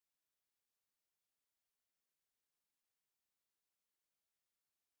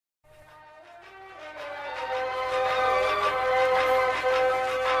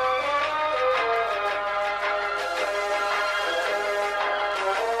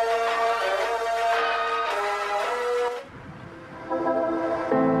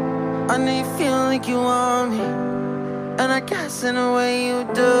I know you feel like you want me, and I guess in a way you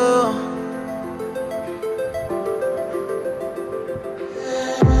do.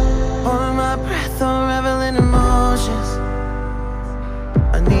 Holding my breath, unraveling emotions.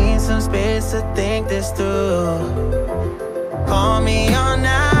 I need some space to think this through. Call me all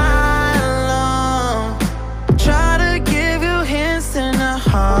night long. Try to give you hints and a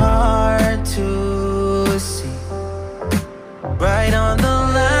hard to see. Right on the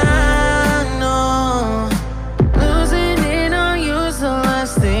line, no. Losing it on you's the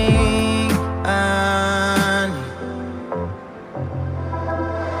last thing I need.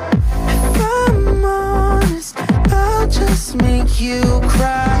 If I'm honest, I'll just make you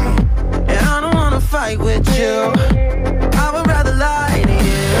cry. And I don't wanna fight with you, I would rather lie to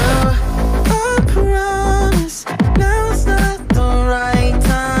you. I promise, now's not the right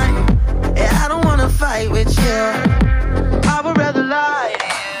time. And I don't wanna fight with you, I would rather lie to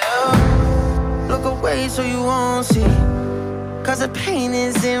you. Look away so you won't see, cause the pain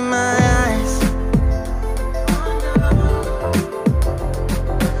is in my eyes.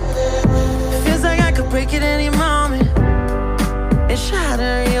 Feels like I could break at any moment and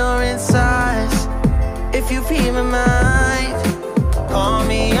shatter your insides. If you read my mind, call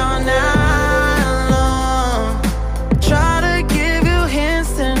me all night long. Try to give you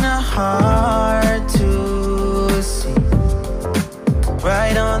hints and a hard to see.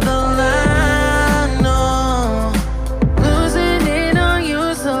 Right on the line, no. Losing it on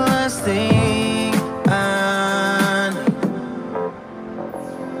you's the last thing I need.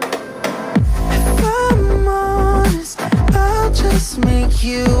 If I'm honest, I'll just make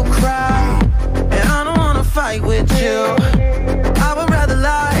you cry. And I don't wanna fight with